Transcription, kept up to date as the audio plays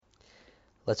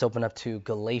Let's open up to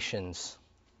Galatians.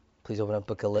 Please open up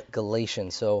book of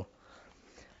Galatians. So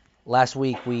last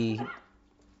week we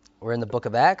were in the book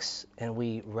of Acts, and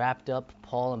we wrapped up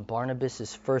Paul and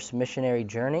Barnabas' first missionary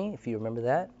journey, if you remember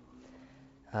that.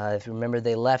 If you remember,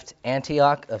 they left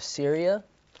Antioch of Syria.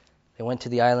 They went to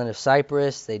the island of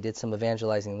Cyprus. They did some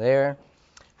evangelizing there.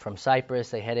 From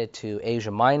Cyprus, they headed to Asia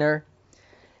Minor,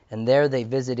 and there they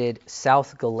visited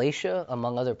South Galatia,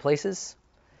 among other places.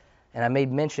 And I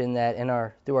made mention that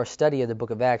through our study of the book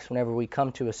of Acts, whenever we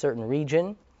come to a certain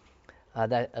region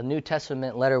that a New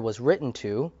Testament letter was written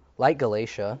to, like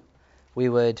Galatia, we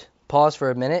would pause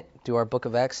for a minute, do our book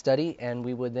of Acts study, and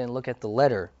we would then look at the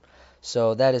letter.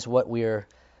 So that is what we're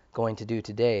going to do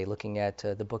today, looking at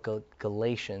the book of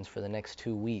Galatians for the next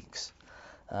 2 weeks.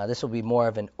 This will be more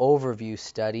of an overview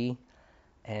study,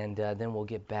 and then we'll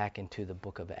get back into the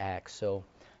book of Acts. So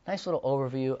nice little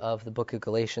overview of the book of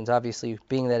Galatians. Obviously,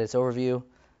 being that it's overview,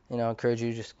 I encourage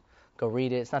you to just go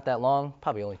read it. It's not that long.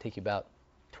 Probably only take you about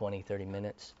 20, 30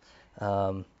 minutes.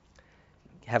 Have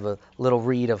a little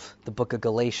read of the book of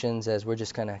Galatians as we're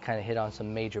just going to kind of hit on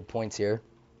some major points here.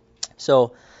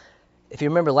 So if you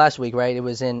remember last week, right, it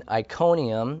was in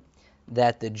Iconium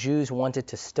that the Jews wanted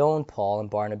to stone Paul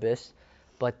and Barnabas,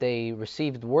 but they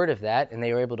received word of that and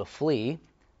they were able to flee.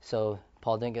 So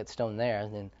Paul didn't get stoned there,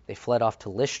 and then they fled off to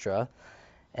Lystra.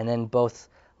 And then both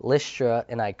Lystra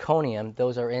and Iconium,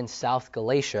 those are in South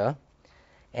Galatia.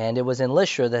 And it was in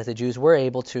Lystra that the Jews were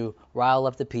able to rile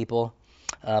up the people,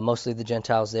 mostly the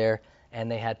Gentiles there, and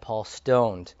they had Paul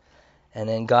stoned. And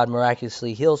then God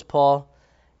miraculously heals Paul,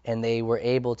 and they were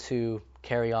able to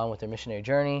carry on with their missionary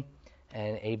journey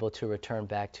and able to return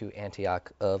back to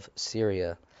Antioch of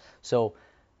Syria. So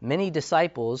many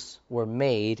disciples were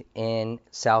made in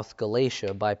South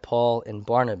Galatia by Paul and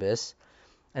Barnabas,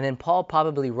 and then Paul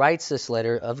probably writes this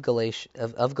letter of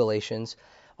Galatians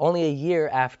only a year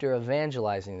after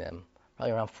evangelizing them,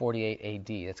 probably around 48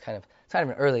 A.D. That's kind of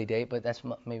an early date, but that's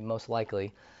maybe most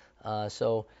likely.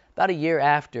 So about a year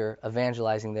after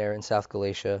evangelizing there in South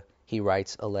Galatia, he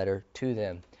writes a letter to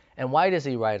them. And why does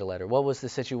he write a letter? What was the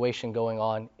situation going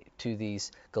on to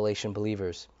these Galatian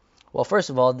believers? Well, first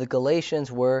of all, the Galatians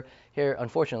were here,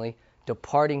 unfortunately,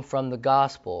 departing from the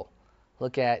gospel.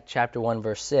 Look at chapter 1,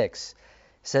 verse 6. It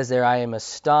says there, "I am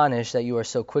astonished that you are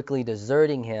so quickly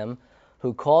deserting him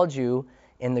who called you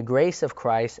in the grace of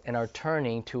Christ and are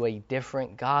turning to a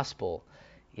different gospel."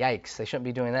 Yikes, they shouldn't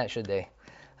be doing that, should they?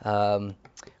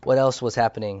 What else was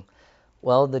happening?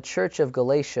 Well, the church of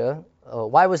Galatia,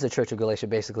 why was the church of Galatia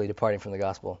basically departing from the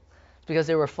gospel? Because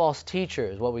there were false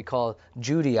teachers, what we call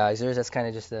Judaizers. That's kind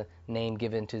of just a name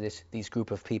given to these group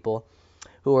of people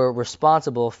who were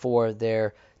responsible for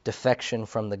their defection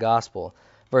from the gospel.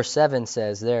 Verse 7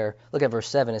 says there, look at verse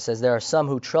 7, it says, "There are some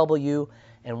who trouble you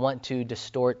and want to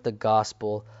distort the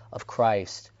gospel of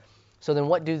Christ." So then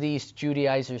what do these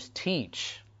Judaizers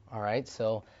teach? All right,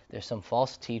 so there's some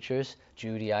false teachers,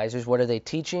 Judaizers. What are they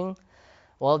teaching?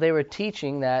 Well, they were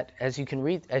teaching that, as you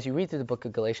read through the book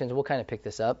of Galatians, we'll kind of pick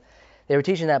this up, they were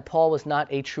teaching that Paul was not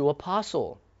a true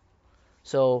apostle.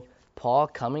 So Paul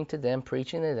coming to them,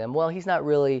 preaching to them, well, he's not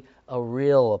really a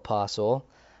real apostle.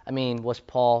 I mean, was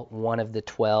Paul one of the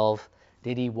 12?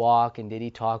 Did he walk and did he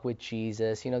talk with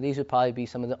Jesus? These would probably be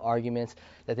some of the arguments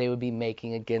that they would be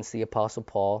making against the Apostle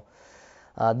Paul.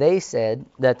 They said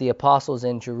that the apostles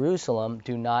in Jerusalem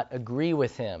do not agree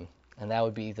with him, and that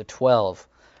would be the 12.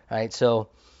 Right? So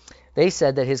they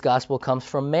said that his gospel comes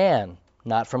from man,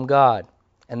 not from God,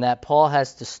 and that Paul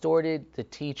has distorted the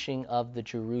teaching of the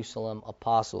Jerusalem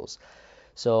apostles.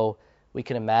 So we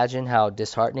can imagine how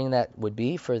disheartening that would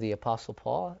be for the Apostle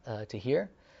Paul to hear.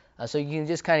 So you can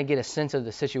just kind of get a sense of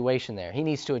the situation there. He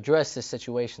needs to address this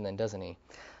situation then, doesn't he?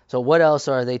 So what else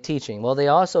are they teaching? Well, they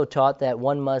also taught that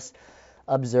one must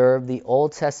observe the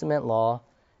Old Testament law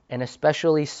and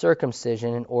especially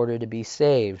circumcision in order to be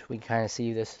saved. We kind of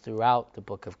see this throughout the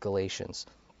book of Galatians.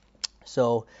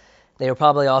 So they were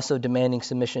probably also demanding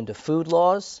submission to food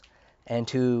laws and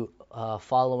to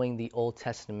following the Old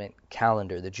Testament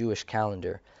calendar, the Jewish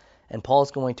calendar. And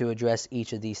Paul's going to address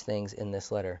each of these things in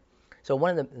this letter. So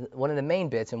one of the main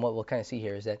bits, and what we'll kind of see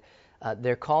here, is that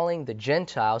they're calling the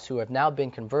Gentiles who have now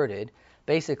been converted.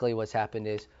 Basically what's happened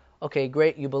is, okay,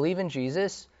 great, you believe in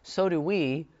Jesus, so do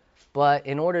we, but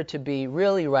in order to be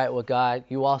really right with God,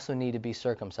 you also need to be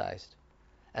circumcised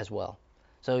as well.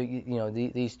 So,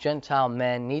 these Gentile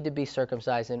men need to be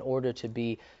circumcised in order to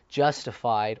be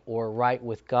justified or right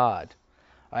with God.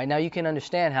 All right, now you can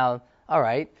understand how, all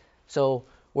right, so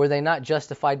were they not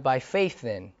justified by faith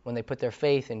then, when they put their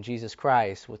faith in Jesus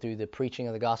Christ through the preaching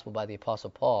of the gospel by the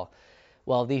Apostle Paul?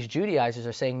 Well, these Judaizers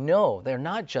are saying, no, they're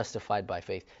not justified by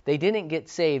faith. They didn't get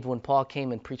saved when Paul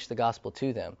came and preached the gospel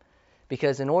to them.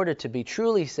 Because in order to be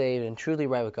truly saved and truly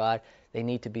right with God, they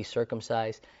need to be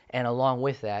circumcised. And along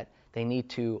with that, they need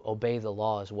to obey the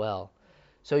law as well.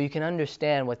 So you can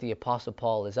understand what the Apostle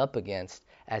Paul is up against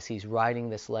as he's writing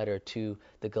this letter to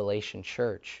the Galatian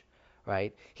church,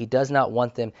 right? He does not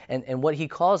want them, and what he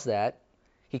calls that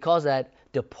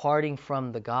departing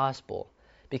from the gospel,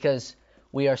 because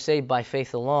we are saved by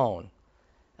faith alone,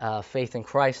 faith in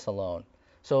Christ alone.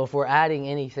 So if we're adding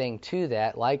anything to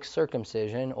that, like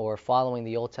circumcision or following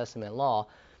the Old Testament law,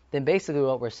 then basically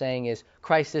what we're saying is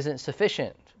Christ isn't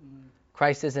sufficient.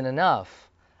 Christ isn't enough.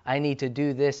 I need to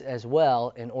do this as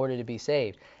well in order to be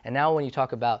saved. And now when you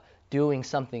talk about doing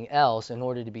something else in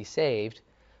order to be saved,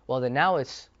 well, then now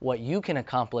it's what you can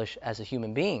accomplish as a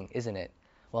human being, isn't it?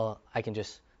 Well, I can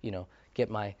just, get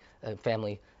my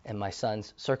family and my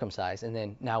sons circumcised, and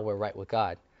then now we're right with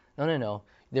God. No.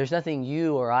 There's nothing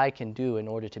you or I can do in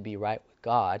order to be right with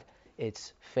God.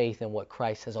 It's faith in what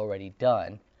Christ has already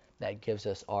done that gives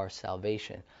us our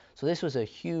salvation. So this was a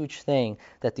huge thing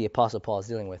that the Apostle Paul is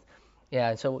dealing with.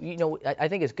 Yeah, and so, I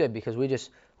think it's good because we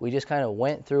just kind of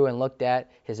went through and looked at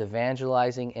his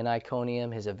evangelizing in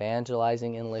Iconium, his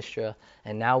evangelizing in Lystra,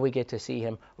 and now we get to see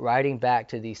him writing back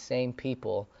to these same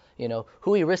people,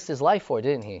 who he risked his life for,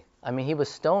 didn't he? I mean, he was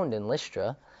stoned in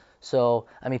Lystra. So,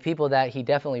 people that he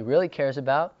definitely really cares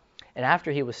about. And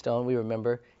after he was stoned, we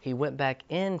remember, he went back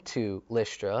into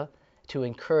Lystra to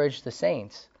encourage the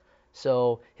saints.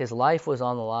 So his life was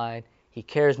on the line. He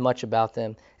cares much about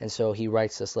them, and so he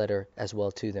writes this letter as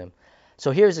well to them.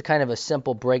 So here's a kind of a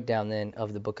simple breakdown then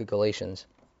of the book of Galatians.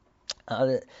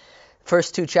 The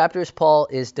first 2 chapters, Paul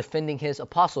is defending his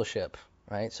apostleship,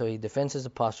 right? So he defends his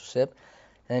apostleship.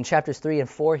 And in chapters 3 and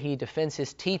 4, he defends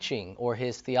his teaching or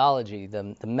his theology,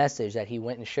 the message that he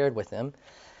went and shared with them.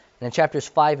 And in chapters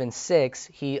 5 and 6,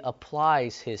 he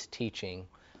applies his teaching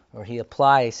or he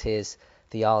applies his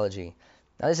theology.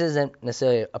 Now, this isn't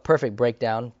necessarily a perfect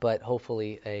breakdown, but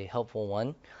hopefully a helpful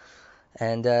one.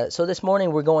 And so this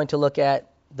morning we're going to look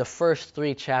at the first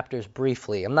 3 chapters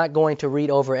briefly. I'm not going to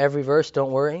read over every verse,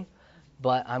 don't worry,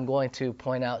 but I'm going to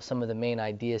point out some of the main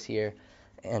ideas here,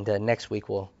 and next week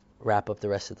we'll wrap up the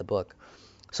rest of the book.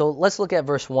 So let's look at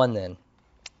verse 1 then.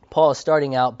 Paul is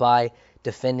starting out by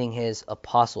defending his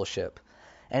apostleship.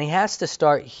 And he has to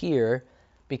start here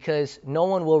because no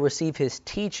one will receive his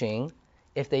teaching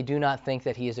if they do not think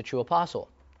that he is a true apostle,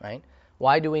 right?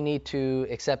 Why do we need to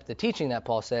accept the teaching that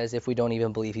Paul says if we don't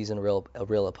even believe he's a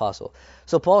real apostle?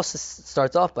 So Paul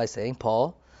starts off by saying,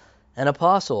 Paul, an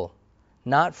apostle,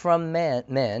 not from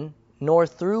men, nor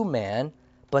through man,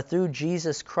 but through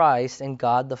Jesus Christ and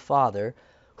God the Father,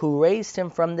 who raised him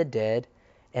from the dead,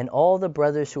 and all the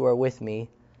brothers who are with me,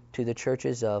 to the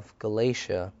churches of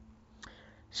Galatia.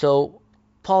 So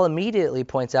Paul immediately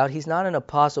points out he's not an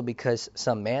apostle because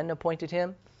some man appointed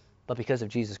him, but because of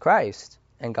Jesus Christ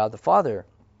and God the Father.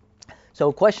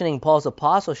 So questioning Paul's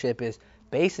apostleship is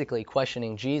basically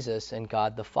questioning Jesus and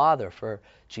God the Father, for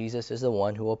Jesus is the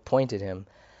one who appointed him.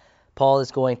 Paul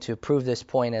is going to prove this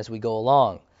point as we go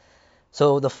along.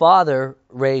 So the Father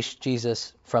raised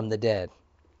Jesus from the dead,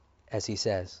 as he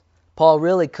says. Paul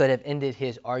really could have ended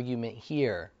his argument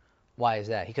here. Why is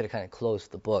that? He could have kind of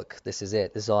closed the book. This is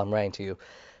it. This is all I'm writing to you.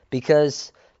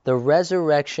 Because the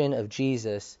resurrection of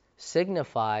Jesus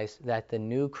signifies that the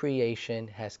new creation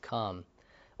has come,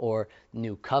 or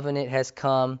new covenant has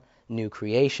come, new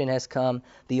creation has come.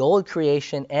 The old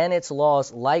creation and its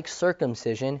laws, like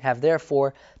circumcision, have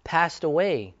therefore passed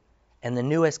away, and the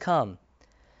new has come.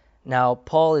 Now,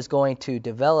 Paul is going to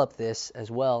develop this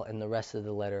as well in the rest of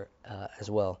the letter as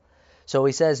well. So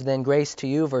he says, then grace to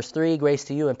you, verse 3, grace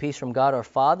to you and peace from God our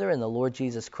Father and the Lord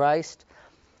Jesus Christ,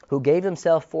 who gave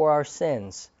himself for our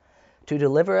sins, to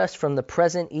deliver us from the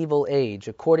present evil age,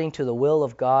 according to the will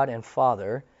of God and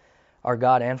Father, our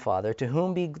God and Father, to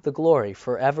whom be the glory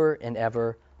forever and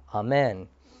ever. Amen.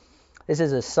 This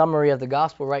is a summary of the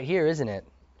gospel right here, isn't it?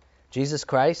 Jesus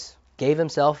Christ gave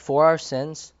himself for our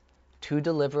sins to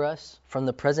deliver us from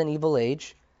the present evil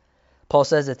age. Paul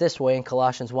says it this way in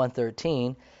Colossians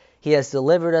 1:13, he has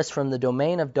delivered us from the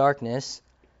domain of darkness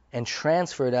and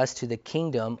transferred us to the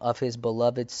kingdom of his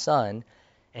beloved Son,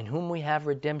 in whom we have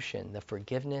redemption, the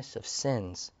forgiveness of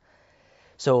sins.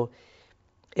 So,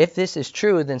 if this is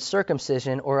true, then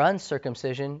circumcision or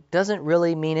uncircumcision doesn't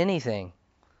really mean anything.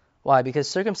 Why? Because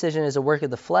circumcision is a work of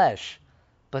the flesh,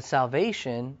 but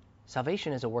salvation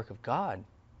is a work of God.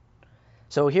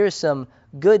 So here's some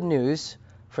good news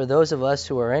for those of us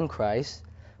who are in Christ.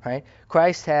 Right?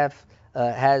 Christ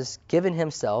has given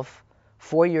himself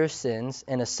for your sins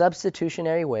in a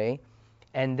substitutionary way,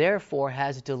 and therefore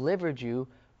has delivered you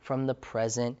from the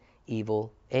present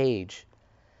evil age.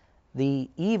 The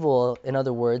evil, in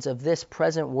other words, of this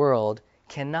present world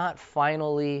cannot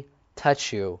finally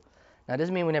touch you. Now, it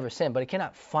doesn't mean we never sin, but it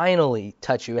cannot finally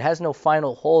touch you. It has no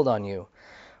final hold on you,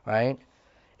 right?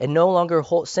 Sin no longer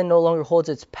holds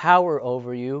its power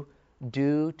over you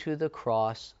due to the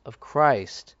cross of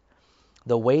Christ.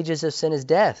 The wages of sin is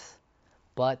death,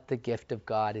 but the gift of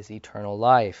God is eternal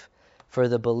life. For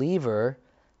the believer,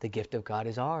 the gift of God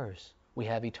is ours. We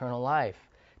have eternal life.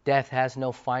 Death has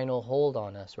no final hold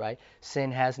on us, right?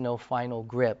 Sin has no final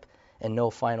grip and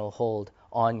no final hold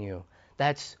on you.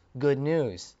 That's good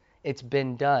news. It's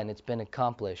been done. It's been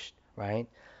accomplished, right?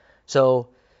 So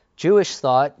Jewish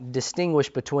thought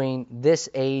distinguished between this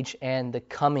age and the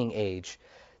coming age.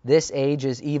 This age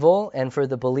is evil, and for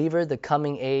the believer, the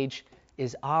coming age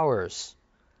is ours.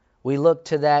 We look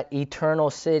to that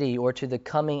eternal city or to the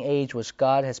coming age which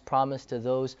God has promised to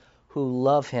those who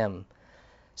love Him.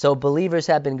 So believers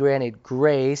have been granted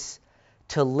grace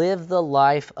to live the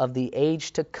life of the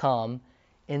age to come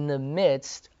in the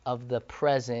midst of the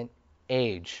present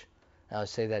age. Now, I'll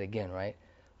say that again, right?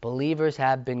 Believers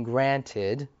have been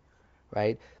granted,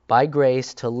 right, by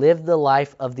grace to live the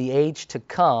life of the age to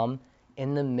come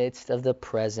in the midst of the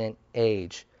present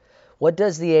age. What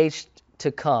does the age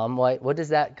to come, what does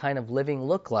that kind of living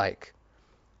look like?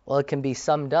 Well, it can be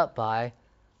summed up by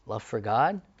love for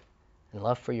God and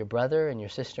love for your brother and your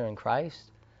sister in Christ,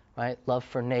 right? Love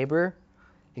for neighbor.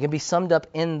 It can be summed up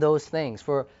in those things,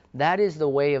 for that is the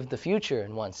way of the future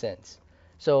in one sense.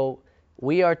 So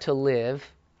we are to live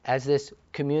as this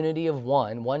community of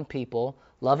one people,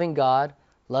 loving God,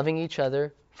 loving each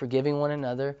other, forgiving one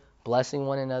another, blessing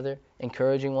one another,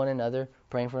 encouraging one another,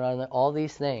 praying for one another, all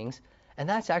these things. And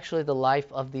that's actually the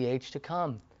life of the age to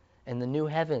come, and the new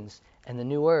heavens and the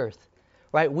new earth,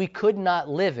 right? We could not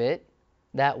live it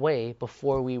that way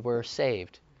before we were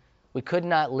saved. We could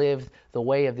not live the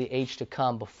way of the age to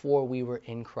come before we were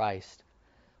in Christ.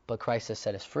 But Christ has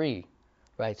set us free,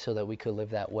 right, so that we could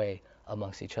live that way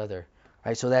amongst each other,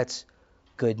 right? So that's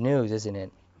good news, isn't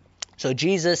it? So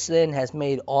Jesus then has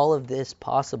made all of this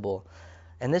possible.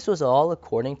 And this was all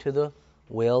according to the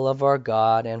will of our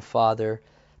God and Father,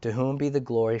 to whom be the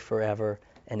glory forever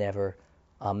and ever.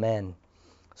 Amen.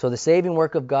 So the saving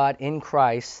work of God in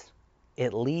Christ,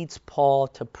 it leads Paul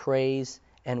to praise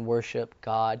and worship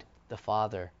God the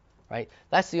Father, right?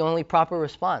 That's the only proper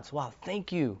response. Wow,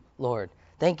 thank you, Lord.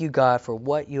 Thank you, God, for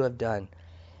what you have done.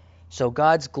 So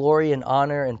God's glory and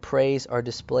honor and praise are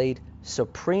displayed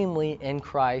supremely in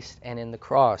Christ and in the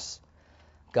cross.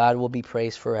 God will be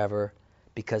praised forever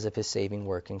because of His saving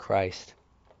work in Christ.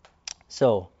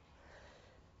 So,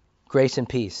 grace and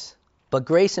peace. But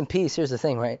grace and peace, here's the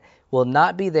thing, right, will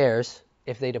not be theirs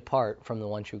if they depart from the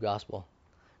one true gospel.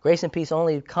 Grace and peace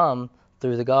only come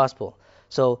through the gospel.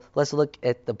 So let's look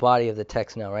at the body of the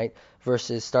text now, right?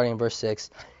 Starting in verse 6.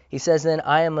 He says, "Then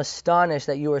I am astonished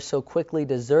that you are so quickly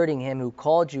deserting Him who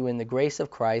called you in the grace of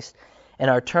Christ and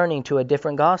are turning to a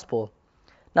different gospel.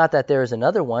 Not that there is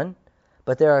another one,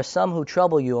 but there are some who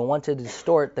trouble you and want to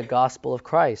distort the gospel of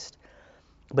Christ.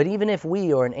 But even if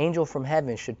we or an angel from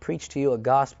heaven should preach to you a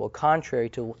gospel contrary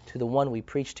to the one we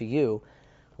preach to you,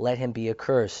 let him be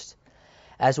accursed.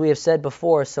 As we have said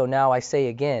before, so now I say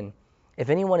again, if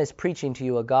anyone is preaching to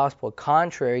you a gospel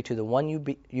contrary to the one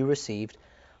you received,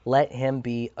 let him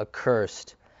be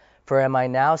accursed. For am I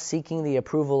now seeking the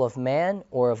approval of man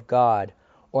or of God?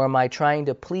 Or am I trying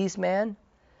to please man?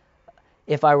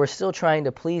 If I were still trying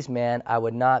to please man, I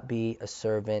would not be a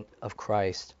servant of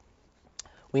Christ."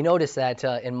 We notice that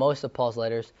in most of Paul's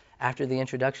letters, after the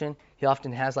introduction, he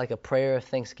often has like a prayer of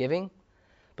thanksgiving.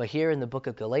 But here in the book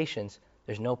of Galatians,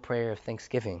 there's no prayer of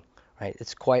thanksgiving, right?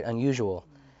 It's quite unusual,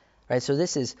 right? So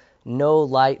this is no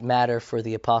light matter for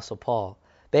the Apostle Paul.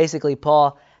 Basically,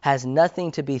 Paul has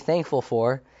nothing to be thankful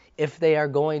for if they are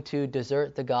going to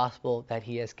desert the gospel that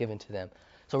he has given to them.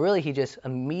 So really, he just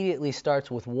immediately starts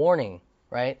with warning,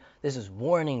 right? This is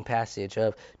warning passage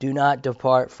of do not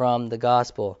depart from the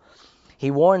gospel.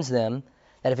 He warns them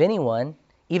that if anyone,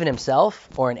 even himself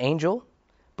or an angel,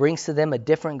 brings to them a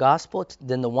different gospel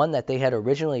than the one that they had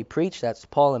originally preached, that's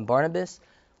Paul and Barnabas,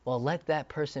 well, let that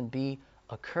person be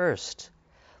accursed.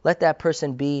 Let that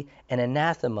person be an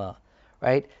anathema,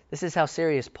 right? This is how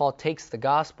serious Paul takes the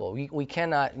gospel. We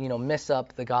cannot, miss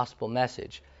up the gospel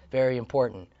message. Very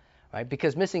important, right?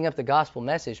 Because missing up the gospel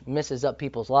message messes up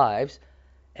people's lives,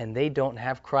 and they don't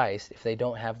have Christ if they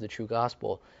don't have the true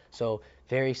gospel. So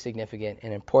very significant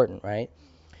and important, right?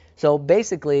 So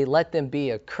basically, let them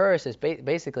be accursed is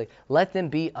basically let them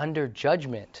be under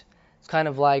judgment. It's kind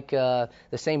of like the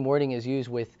same wording is used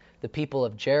with the people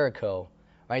of Jericho.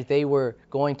 right? They were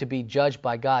going to be judged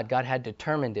by God. God had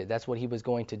determined it. That's what he was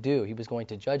going to do. He was going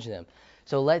to judge them.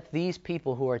 So let these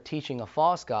people who are teaching a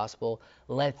false gospel,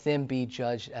 let them be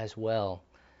judged as well.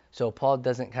 So Paul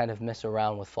doesn't kind of mess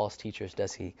around with false teachers,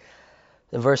 does he?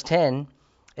 In verse 10,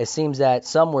 it seems that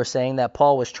some were saying that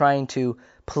Paul was trying to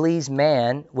please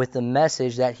man with the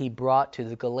message that he brought to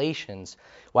the Galatians.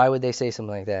 Why would they say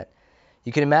something like that?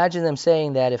 You can imagine them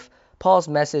saying that if Paul's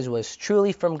message was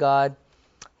truly from God,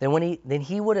 then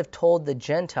he would have told the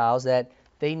Gentiles that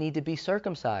they need to be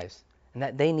circumcised and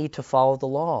that they need to follow the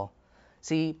law.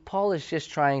 See, Paul is just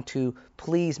trying to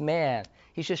please man.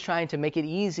 He's just trying to make it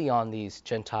easy on these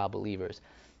Gentile believers.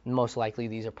 Most likely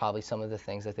these are probably some of the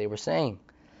things that they were saying.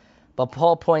 But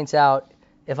Paul points out,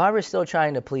 if I were still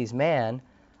trying to please man,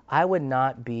 I would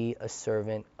not be a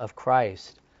servant of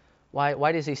Christ.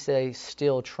 Why does he say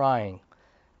still trying?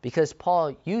 Because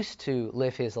Paul used to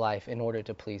live his life in order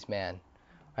to please man.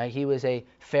 Right? He was a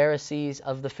Pharisee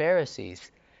of the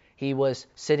Pharisees. He was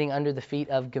sitting under the feet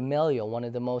of Gamaliel, one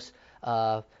of the most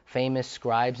famous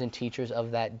scribes and teachers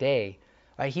of that day.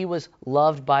 Right? He was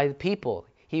loved by the people.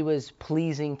 He was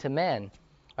pleasing to men.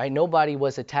 Right? Nobody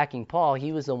was attacking Paul.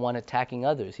 He was the one attacking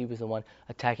others. He was the one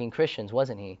attacking Christians,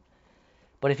 wasn't he?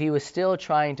 But if he was still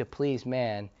trying to please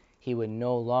man, he would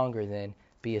no longer then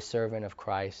be a servant of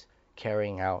Christ,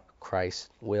 carrying out Christ's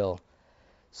will.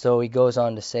 So he goes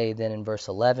on to say then in verse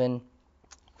 11,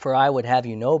 "For I would have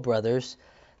you know, brothers,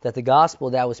 that the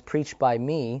gospel that was preached by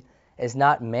me is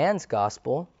not man's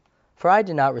gospel. For I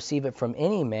did not receive it from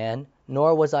any man,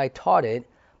 nor was I taught it,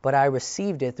 but I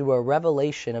received it through a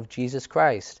revelation of Jesus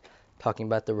Christ." Talking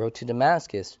about the road to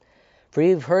Damascus. "For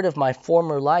you have heard of my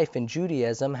former life in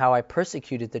Judaism, how I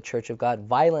persecuted the church of God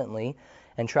violently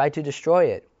and tried to destroy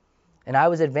it. And I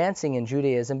was advancing in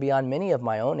Judaism beyond many of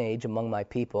my own age among my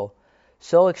people.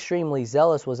 So extremely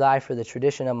zealous was I for the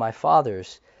tradition of my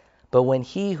fathers. But when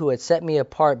he who had set me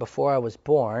apart before I was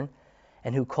born,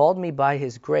 and who called me by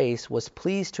his grace, was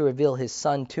pleased to reveal his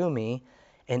Son to me,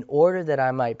 in order that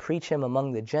I might preach him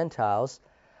among the Gentiles,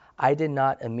 I did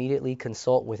not immediately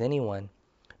consult with anyone,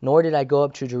 nor did I go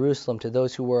up to Jerusalem to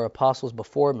those who were apostles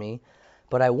before me,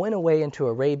 but I went away into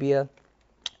Arabia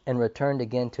and returned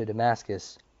again to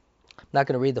Damascus." I'm not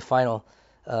going to read the final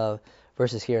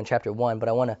verses here in chapter 1, but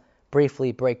I want to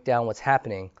briefly break down what's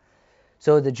happening.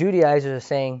 So the Judaizers are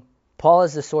saying, Paul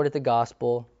has distorted the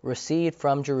gospel, received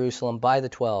from Jerusalem by the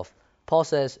 12. Paul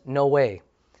says, no way.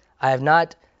 I am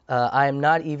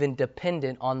not even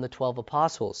dependent on the 12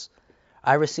 apostles.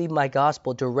 I received my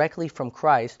gospel directly from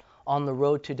Christ on the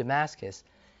road to Damascus.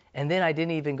 And then I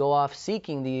didn't even go off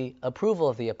seeking the approval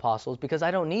of the apostles because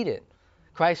I don't need it.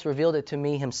 Christ revealed it to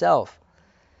me himself.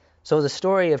 So the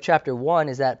story of chapter 1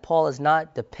 is that Paul is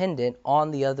not dependent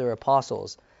on the other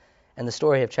apostles. And the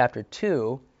story of chapter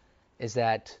 2 is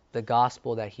that the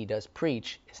gospel that he does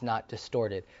preach is not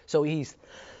distorted. So he's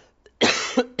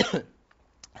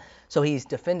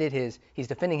defending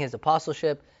his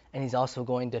apostleship, and he's also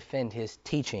going to defend his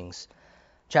teachings.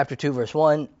 Chapter 2 verse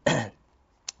 1,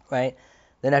 right?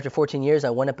 "Then after 14 years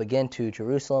I went up again to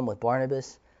Jerusalem with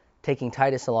Barnabas, taking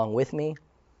Titus along with me.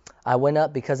 I went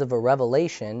up because of a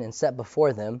revelation and set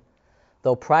before them,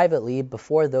 though privately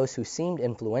before those who seemed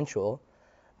influential,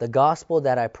 the gospel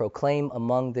that I proclaim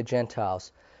among the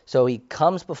Gentiles." So he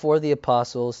comes before the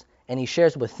apostles and he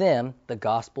shares with them the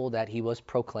gospel that he was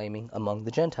proclaiming among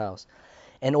the Gentiles,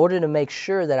 in order to make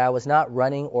sure that I was not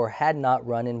running or had not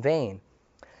run in vain.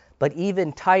 But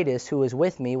even Titus, who was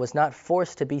with me, was not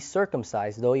forced to be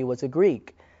circumcised, though he was a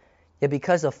Greek. Yet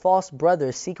because of false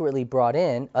brothers secretly brought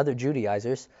in, other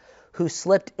Judaizers, who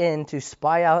slipped in to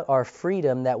spy out our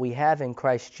freedom that we have in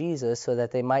Christ Jesus, so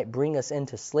that they might bring us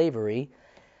into slavery,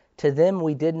 to them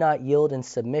we did not yield in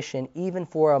submission even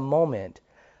for a moment,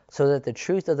 so that the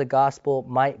truth of the gospel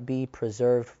might be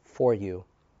preserved for you.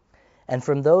 And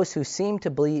from those who seem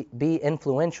to be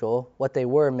influential, what they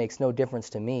were makes no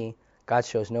difference to me. God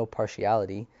shows no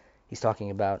partiality. He's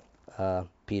talking about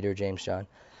Peter, James, John.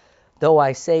 Though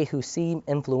I say who seem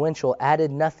influential,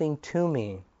 added nothing to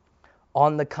me.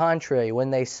 On the contrary,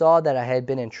 when they saw that I had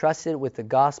been entrusted with the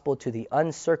gospel to the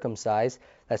uncircumcised,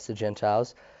 that's the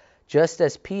Gentiles, just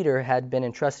as Peter had been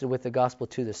entrusted with the gospel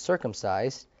to the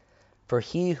circumcised, for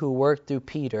he who worked through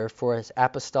Peter for his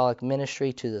apostolic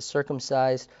ministry to the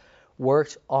circumcised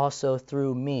worked also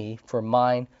through me for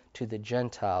mine to the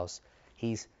Gentiles.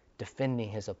 He's defending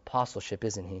his apostleship,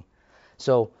 isn't he?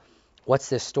 So what's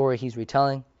this story he's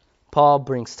retelling? Paul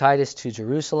brings Titus to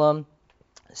Jerusalem.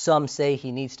 Some say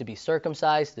he needs to be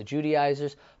circumcised, the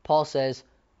Judaizers. Paul says,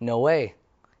 no way.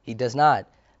 He does not.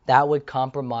 That would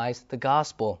compromise the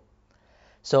gospel.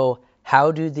 So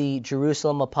How do the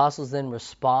Jerusalem apostles then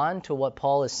respond to what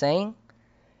Paul is saying?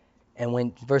 And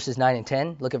when verses 9 and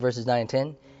 10, look at verses 9 and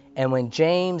 10. And when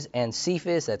James and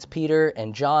Cephas, that's Peter,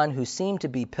 and John, who seemed to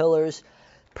be pillars,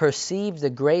 perceived the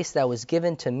grace that was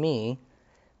given to me,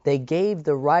 they gave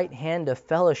the right hand of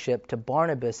fellowship to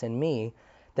Barnabas and me,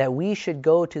 that we should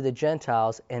go to the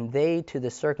Gentiles and they to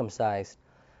the circumcised.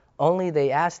 Only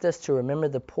they asked us to remember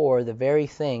the poor, the very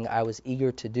thing I was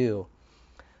eager to do.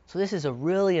 So this is a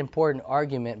really important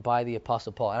argument by the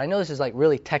Apostle Paul. And I know this is like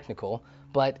really technical,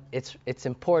 but it's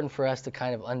important for us to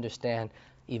kind of understand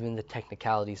even the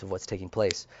technicalities of what's taking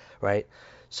place, right?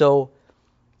 So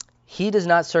he does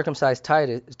not circumcise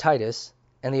Titus,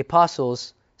 and the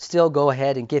apostles still go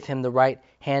ahead and give him the right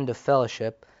hand of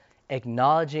fellowship,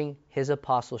 acknowledging his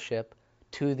apostleship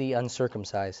to the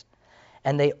uncircumcised.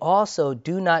 And they also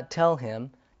do not tell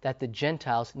him that the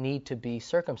Gentiles need to be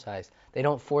circumcised. They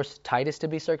don't force Titus to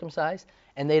be circumcised,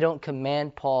 and they don't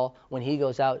command Paul, when he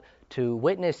goes out to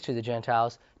witness to the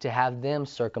Gentiles, to have them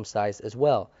circumcised as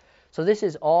well. So this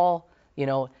is all,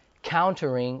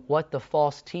 countering what the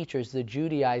false teachers, the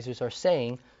Judaizers, are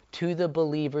saying to the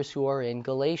believers who are in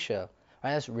Galatia.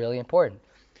 Right? That's really important.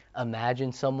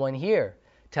 Imagine someone here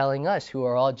telling us, who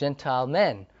are all Gentile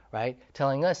men, right,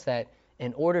 telling us that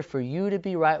in order for you to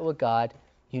be right with God,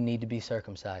 you need to be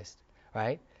circumcised,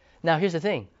 right? Now, here's the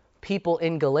thing. People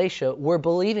in Galatia were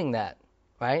believing that,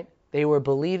 right? They were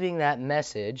believing that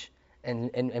message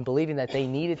and believing that they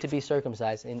needed to be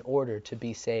circumcised in order to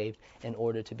be saved, in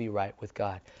order to be right with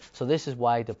God. So this is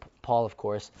why Paul, of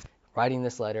course, writing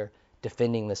this letter,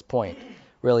 defending this point.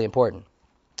 Really important.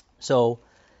 So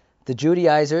the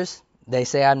Judaizers, they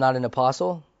say I'm not an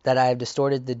apostle, that I have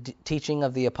distorted the teaching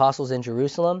of the apostles in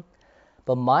Jerusalem.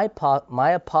 But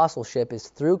my apostleship is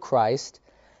through Christ,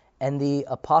 and the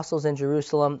apostles in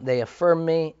Jerusalem, they affirm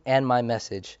me and my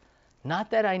message. Not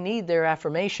that I need their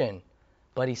affirmation,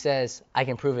 but he says I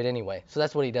can prove it anyway. So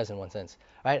that's what he does in one sense,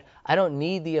 right? I don't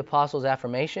need the apostles'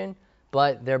 affirmation,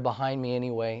 but they're behind me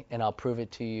anyway, and I'll prove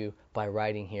it to you by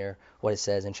writing here what it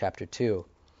says in chapter 2.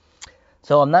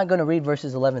 So I'm not going to read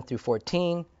verses 11 through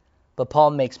 14, but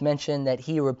Paul makes mention that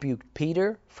he rebuked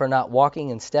Peter for not walking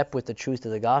in step with the truth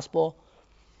of the gospel.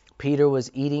 Peter was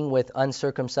eating with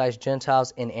uncircumcised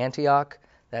Gentiles in Antioch.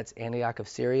 That's Antioch of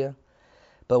Syria.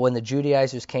 But when the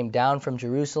Judaizers came down from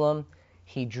Jerusalem,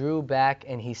 he drew back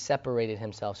and he separated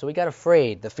himself. So he got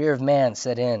afraid. The fear of man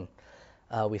set in.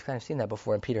 We've kind of seen that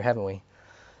before in Peter, haven't we?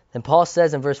 Then Paul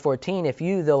says in verse 14, if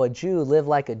you, though a Jew, live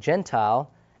like a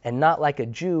Gentile and not like a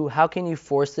Jew, how can you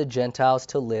force the Gentiles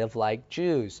to live like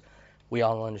Jews? We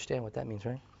all understand what that means,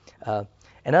 right?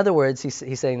 In other words,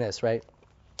 he's saying this, right?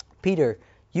 Peter,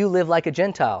 you live like a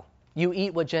Gentile. You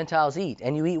eat what Gentiles eat,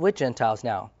 and you eat with Gentiles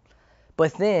now.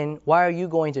 But then, why are you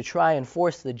going to try and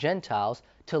force the Gentiles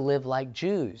to live like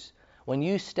Jews? When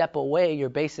you step away, you're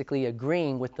basically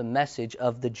agreeing with the message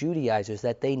of the Judaizers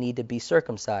that they need to be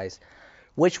circumcised.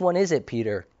 Which one is it,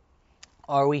 Peter?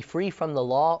 Are we free from the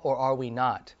law or are we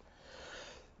not?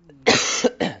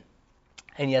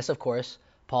 And yes, of course,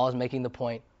 Paul is making the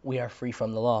point, we are free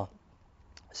from the law.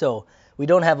 So we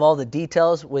don't have all the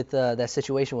details with that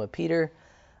situation with Peter,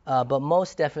 but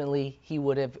most definitely he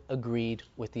would have agreed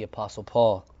with the Apostle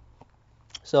Paul.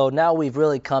 So now we've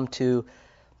really come to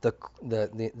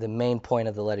the main point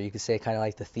of the letter. You could say kind of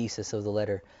like the thesis of the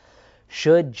letter.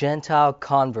 Should Gentile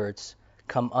converts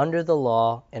come under the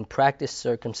law and practice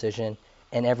circumcision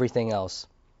and everything else?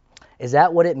 Is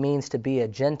that what it means to be a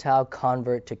Gentile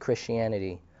convert to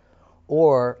Christianity?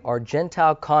 Or are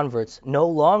Gentile converts no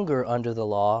longer under the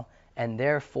law and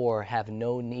therefore have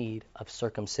no need of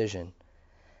circumcision?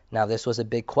 Now, this was a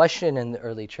big question in the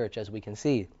early church, as we can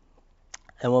see.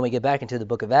 And when we get back into the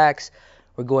book of Acts,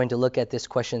 we're going to look at this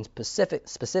question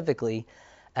specifically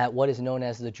at what is known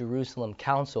as the Jerusalem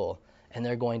Council, and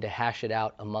they're going to hash it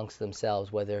out amongst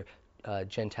themselves whether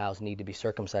Gentiles need to be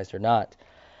circumcised or not.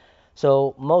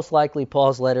 So most likely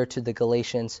Paul's letter to the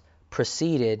Galatians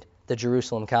preceded the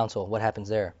Jerusalem Council. What happens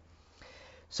there?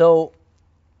 So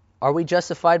are we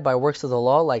justified by works of the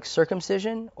law like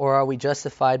circumcision, or are we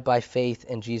justified by faith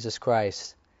in Jesus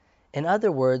Christ? In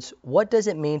other words, what does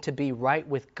it mean to be right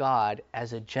with God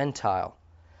as a Gentile?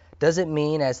 Does it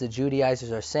mean, as the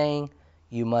Judaizers are saying,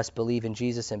 you must believe in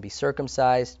Jesus and be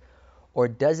circumcised? Or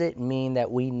does it mean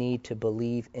that we need to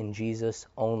believe in Jesus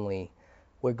only?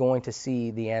 We're going to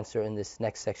see the answer in this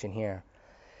next section here.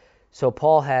 So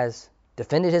Paul has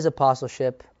defended his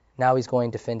apostleship. Now he's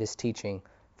going to defend his teaching.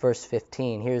 Verse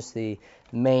 15, here's the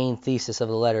main thesis of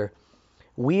the letter.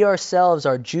 We ourselves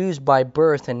are Jews by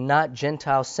birth and not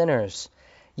Gentile sinners.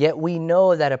 Yet we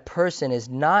know that a person is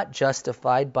not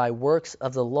justified by works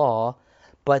of the law,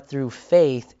 but through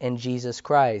faith in Jesus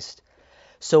Christ.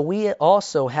 So we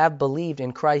also have believed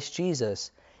in Christ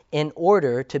Jesus, in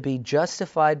order to be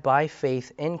justified by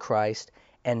faith in Christ,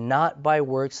 and not by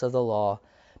works of the law,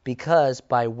 because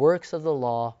by works of the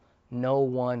law no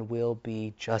one will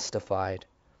be justified.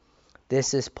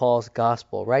 This is Paul's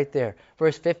gospel right there.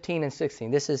 Verse 15 and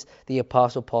 16. This is the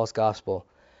Apostle Paul's gospel.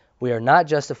 We are not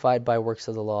justified by works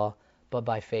of the law, but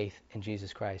by faith in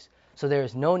Jesus Christ. So there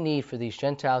is no need for these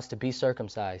Gentiles to be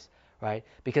circumcised, right?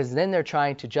 Because then they're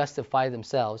trying to justify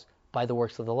themselves by the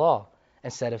works of the law,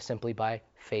 instead of simply by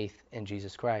faith in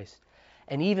Jesus Christ.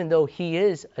 And even though he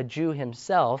is a Jew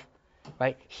himself,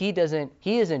 right, he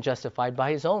isn't justified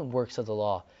by his own works of the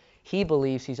law. He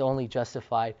believes he's only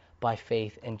justified by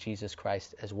faith in Jesus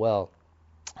Christ as well.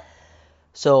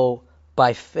 So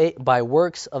by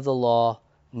works of the law,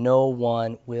 no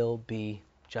one will be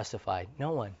justified.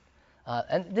 No one.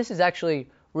 And this is actually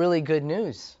really good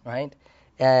news, right?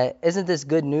 Isn't this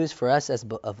good news for us as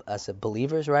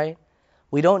believers, right?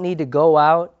 We don't need to go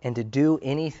out and to do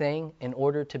anything in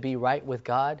order to be right with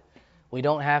God. We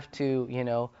don't have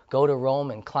to, go to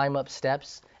Rome and climb up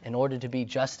steps in order to be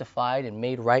justified and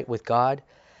made right with God.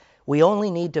 We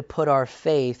only need to put our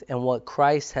faith in what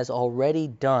Christ has already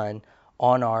done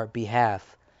on our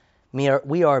behalf.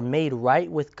 We are made right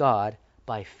with God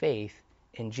by faith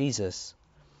in Jesus.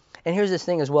 And here's this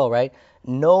thing as well, right?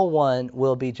 No one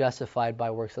will be justified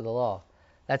by works of the law.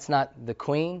 That's not the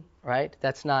Queen, right?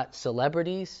 That's not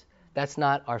celebrities. That's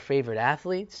not our favorite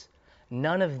athletes.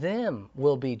 None of them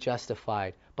will be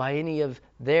justified by any of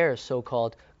their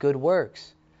so-called good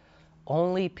works.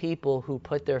 Only people who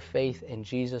put their faith in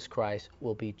Jesus Christ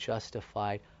will be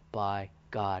justified by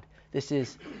God. This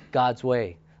is God's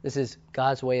way. This is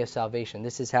God's way of salvation.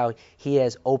 This is how he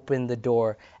has opened the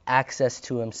door, access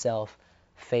to himself,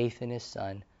 faith in his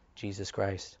Son, Jesus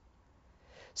Christ.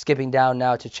 Skipping down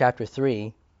now to chapter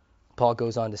 3, Paul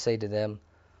goes on to say to them,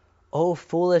 O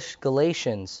foolish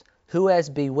Galatians, who has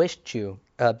bewitched you?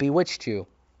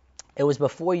 It was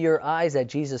before your eyes that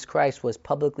Jesus Christ was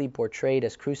publicly portrayed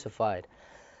as crucified.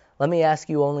 Let me ask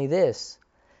you only this.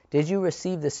 Did you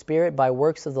receive the Spirit by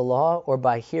works of the law or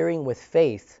by hearing with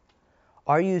faith?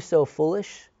 Are you so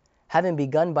foolish? Having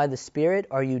begun by the Spirit,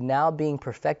 are you now being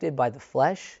perfected by the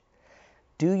flesh?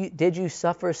 Did you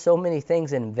suffer so many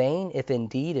things in vain, if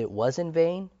indeed it was in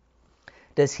vain?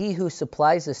 Does he who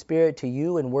supplies the Spirit to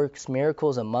you and works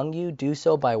miracles among you do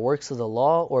so by works of the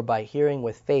law or by hearing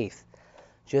with faith?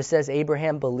 Just as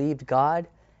Abraham believed God,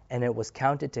 and it was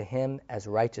counted to him as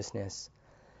righteousness.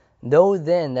 Know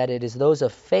then that it is those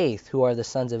of faith who are the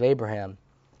sons of Abraham.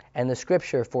 And the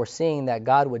Scripture, foreseeing that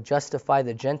God would justify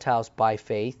the Gentiles by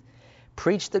faith,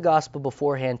 preached the gospel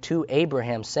beforehand to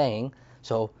Abraham, saying,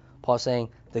 so Paul's saying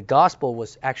the gospel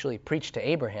was actually preached to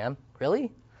Abraham.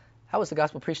 Really? How was the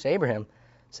gospel preached to Abraham?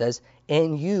 It says,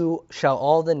 in you shall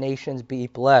all the nations be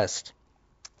blessed.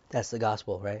 That's the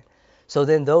gospel, right? So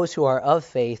then those who are of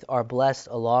faith are blessed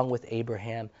along with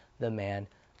Abraham, the man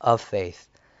of faith.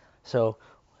 So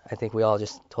I think we all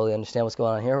just totally understand what's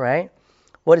going on here, right?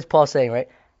 What is Paul saying, right?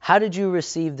 How did you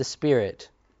receive the Spirit?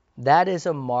 That is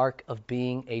a mark of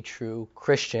being a true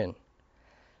Christian.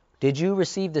 Did you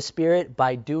receive the Spirit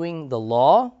by doing the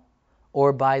law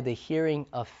or by the hearing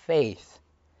of faith?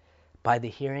 By the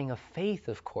hearing of faith,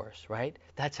 of course, right?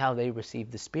 That's how they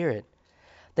received the Spirit.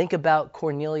 Think about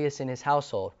Cornelius and his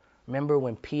household. Remember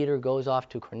when Peter goes off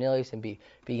to Cornelius and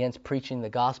begins preaching the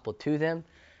gospel to them?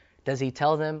 Does he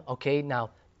tell them, okay, now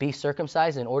be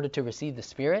circumcised in order to receive the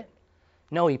Spirit?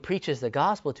 No, he preaches the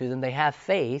gospel to them. They have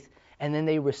faith, and then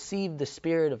they receive the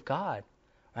Spirit of God,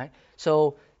 right?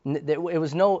 So it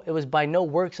was by no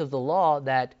works of the law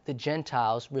that the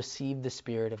Gentiles received the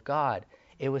Spirit of God.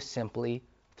 It was simply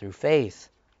through faith.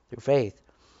 Through faith.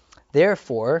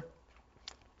 Therefore,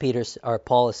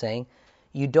 Paul is saying,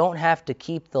 you don't have to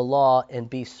keep the law and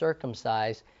be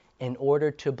circumcised in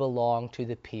order to belong to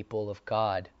the people of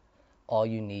God. All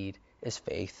you need is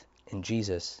faith in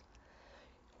Jesus.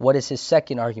 What is his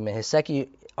second argument? His second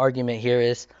argument here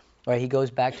is, right, he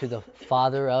goes back to the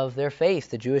father of their faith,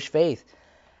 the Jewish faith.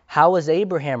 How was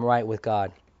Abraham right with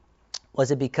God?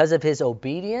 Was it because of his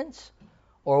obedience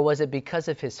or was it because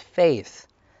of his faith?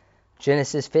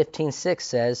 Genesis 15:6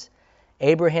 says,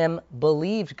 Abraham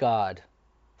believed God,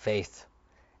 faith,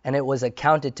 and it was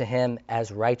accounted to him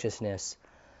as righteousness.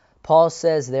 Paul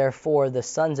says, therefore, the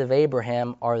sons of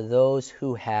Abraham are those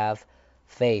who have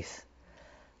faith.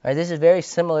 All right, this is very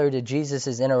similar to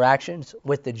Jesus' interactions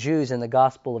with the Jews in the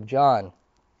Gospel of John.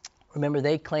 Remember,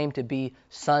 they claimed to be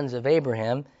sons of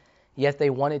Abraham, yet they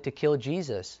wanted to kill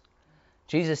Jesus.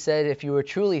 Jesus said, if you were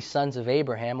truly sons of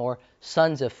Abraham or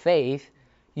sons of faith,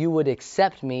 you would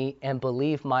accept me and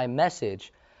believe my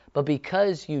message. But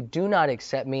because you do not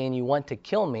accept me and you want to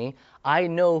kill me, I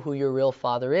know who your real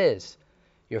father is.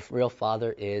 Your real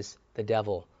father is the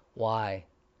devil. Why?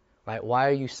 Right? Why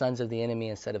are you sons of the enemy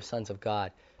instead of sons of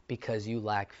God? Because you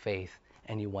lack faith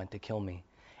and you want to kill me.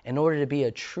 In order to be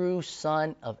a true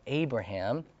son of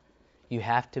Abraham, you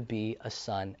have to be a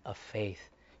son of faith.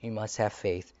 You must have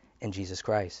faith in Jesus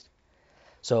Christ.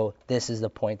 So this is the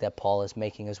point that Paul is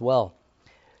making as well.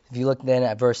 If you look then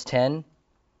at verse 10,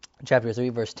 chapter 3,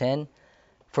 verse 10,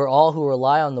 for all who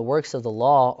rely on the works of the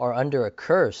law are under a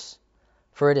curse,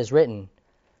 for it is written,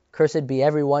 cursed be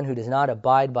everyone who does not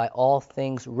abide by all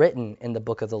things written in the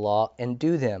book of the law and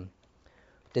do them.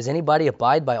 Does anybody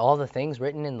abide by all the things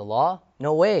written in the law?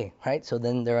 No way, right? So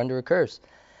then they're under a curse.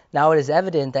 Now it is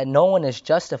evident that no one is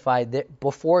justified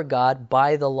before God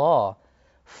by the law,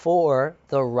 for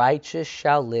the righteous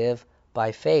shall live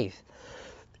by faith.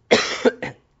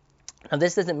 Now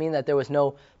this doesn't mean that there was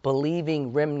no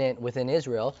believing remnant within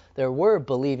Israel. There were a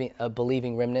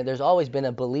believing remnant. There's always been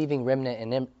a believing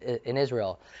remnant in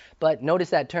Israel. But notice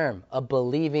that term, a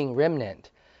believing remnant.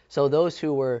 So those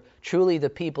who were truly the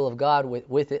people of God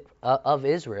of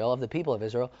Israel, of the people of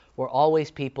Israel, were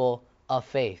always people of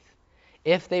faith.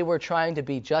 If they were trying to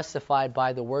be justified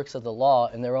by the works of the law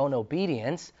and their own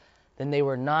obedience, then they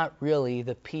were not really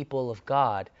the people of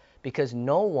God, because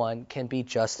no one can be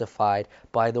justified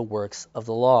by the works of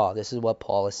the law. This is what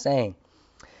Paul is saying.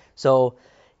 So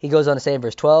he goes on to say in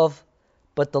verse 12,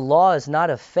 but the law is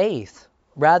not of faith.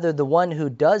 Rather, the one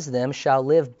who does them shall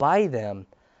live by them.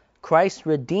 Christ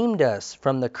redeemed us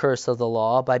from the curse of the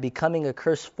law by becoming a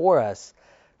curse for us.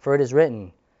 For it is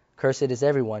written, cursed is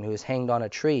everyone who is hanged on a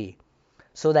tree,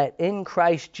 so that in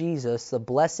Christ Jesus the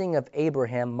blessing of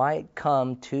Abraham might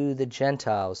come to the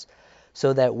Gentiles,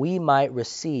 so that we might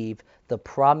receive the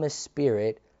promised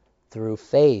Spirit through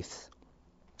faith.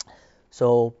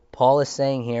 So Paul is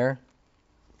saying here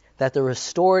that the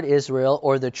restored Israel,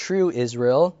 or the true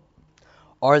Israel,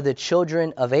 are the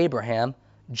children of Abraham,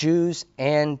 Jews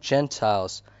and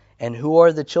Gentiles. And who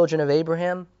are the children of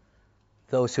Abraham?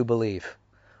 Those who believe.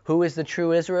 Who is the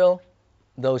true Israel?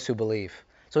 Those who believe.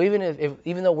 So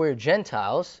even though we're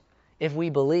Gentiles, if we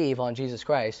believe on Jesus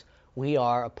Christ, we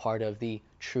are a part of the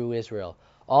true Israel.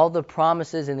 All the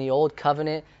promises in the old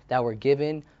covenant that were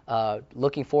given,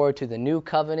 looking forward to the new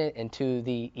covenant and to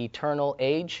the eternal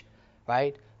age,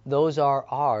 right? Those are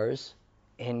ours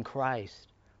in Christ,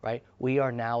 right? We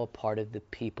are now a part of the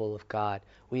people of God.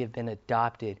 We have been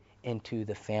adopted into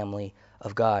the family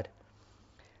of God.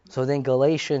 So then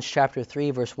Galatians chapter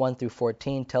 3, verse 1 through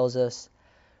 14 tells us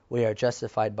we are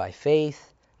justified by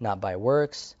faith, not by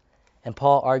works. And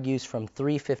Paul argues from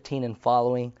 3:15 and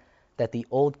following that the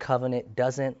old covenant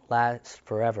doesn't last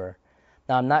forever.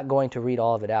 Now, I'm not going to read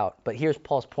all of it out, but here's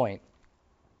Paul's point.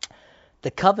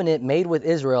 The covenant made with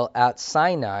Israel at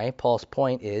Sinai, Paul's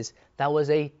point is, that was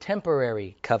a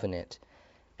temporary covenant.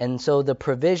 And so the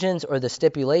provisions or the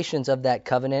stipulations of that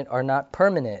covenant are not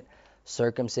permanent.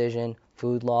 Circumcision,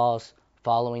 food laws,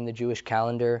 following the Jewish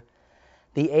calendar.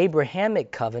 The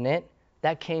Abrahamic covenant,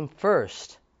 that came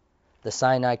first. The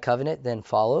Sinai covenant then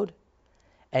followed.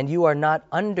 And you are not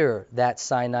under that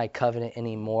Sinai covenant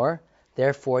anymore.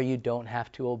 Therefore, you don't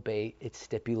have to obey its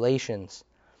stipulations.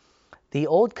 The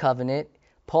old covenant,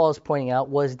 Paul is pointing out,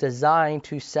 was designed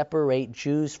to separate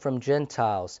Jews from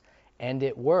Gentiles. And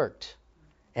it worked.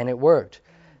 And it worked.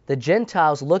 The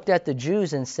Gentiles looked at the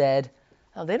Jews and said,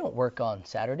 oh, they don't work on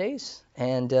Saturdays.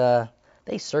 And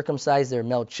they circumcise their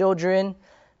male children.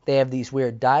 They have these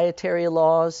weird dietary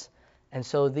laws. And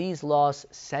so these laws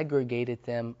segregated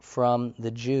them from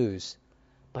the Jews.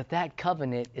 But that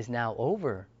covenant is now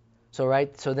over.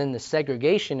 So then the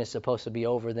segregation is supposed to be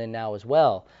over then now as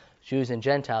well. Jews and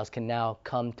Gentiles can now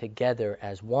come together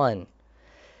as one.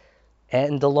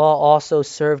 And the law also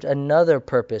served another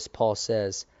purpose, Paul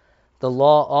says. The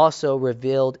law also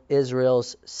revealed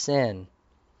Israel's sin.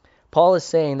 Paul is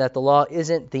saying that the law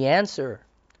isn't the answer,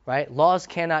 right? Laws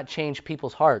cannot change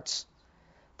people's hearts.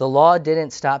 The law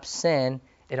didn't stop sin,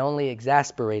 it only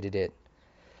exasperated it.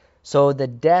 So the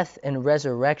death and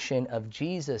resurrection of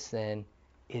Jesus then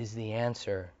is the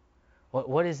answer.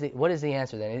 What is the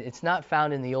answer then? It's not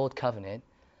found in the old covenant.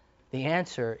 The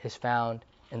answer is found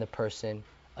in the person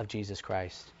of Jesus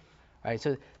Christ. Right?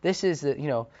 So this is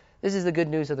the good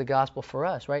news of the gospel for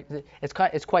us, right?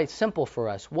 It's quite simple for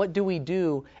us. What do we need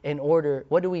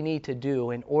to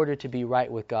do in order to be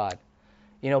right with God?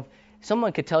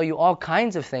 Someone could tell you all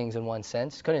kinds of things in one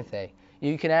sense, couldn't they?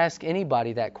 You can ask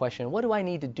anybody that question, what do I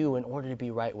need to do in order to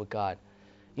be right with God?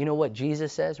 You know what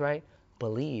Jesus says, right?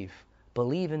 Believe.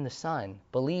 Believe in the Son.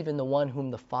 Believe in the one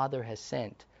whom the Father has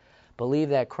sent. Believe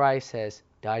that Christ has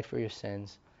died for your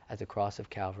sins at the cross of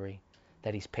Calvary,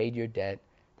 that he's paid your debt,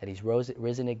 that he's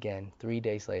risen again 3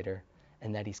 days later,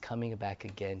 and that he's coming back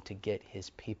again to get his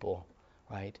people,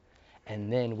 right?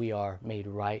 And then we are made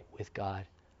right with God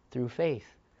through faith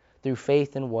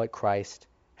in what Christ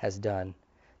has done.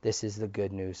 This is the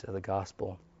good news of the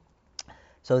gospel.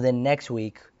 So then next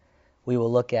week, we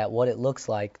will look at what it looks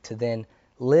like to then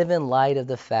live in light of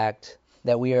the fact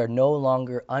that we are no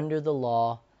longer under the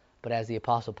law, but as the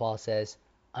Apostle Paul says,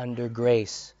 under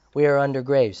grace. We are under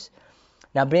grace.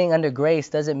 Now, being under grace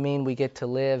doesn't mean we get to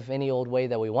live any old way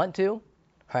that we want to,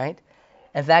 right?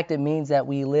 In fact, it means that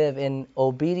we live in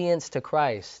obedience to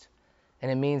Christ.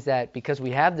 And it means that because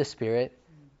we have the Spirit,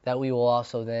 that we will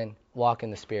also then walk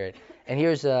in the Spirit. And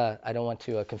here's, I don't want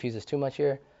to confuse this too much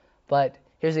here, but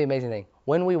here's the amazing thing.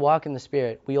 When we walk in the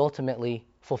Spirit, we ultimately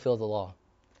fulfill the law,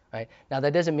 right? Now,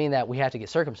 that doesn't mean that we have to get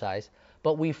circumcised,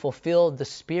 but we fulfill the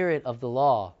spirit of the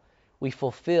law. We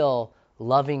fulfill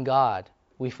loving God.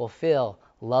 We fulfill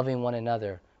loving one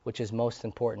another, which is most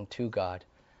important to God.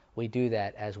 We do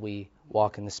that as we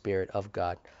walk in the Spirit of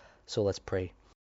God. So let's pray.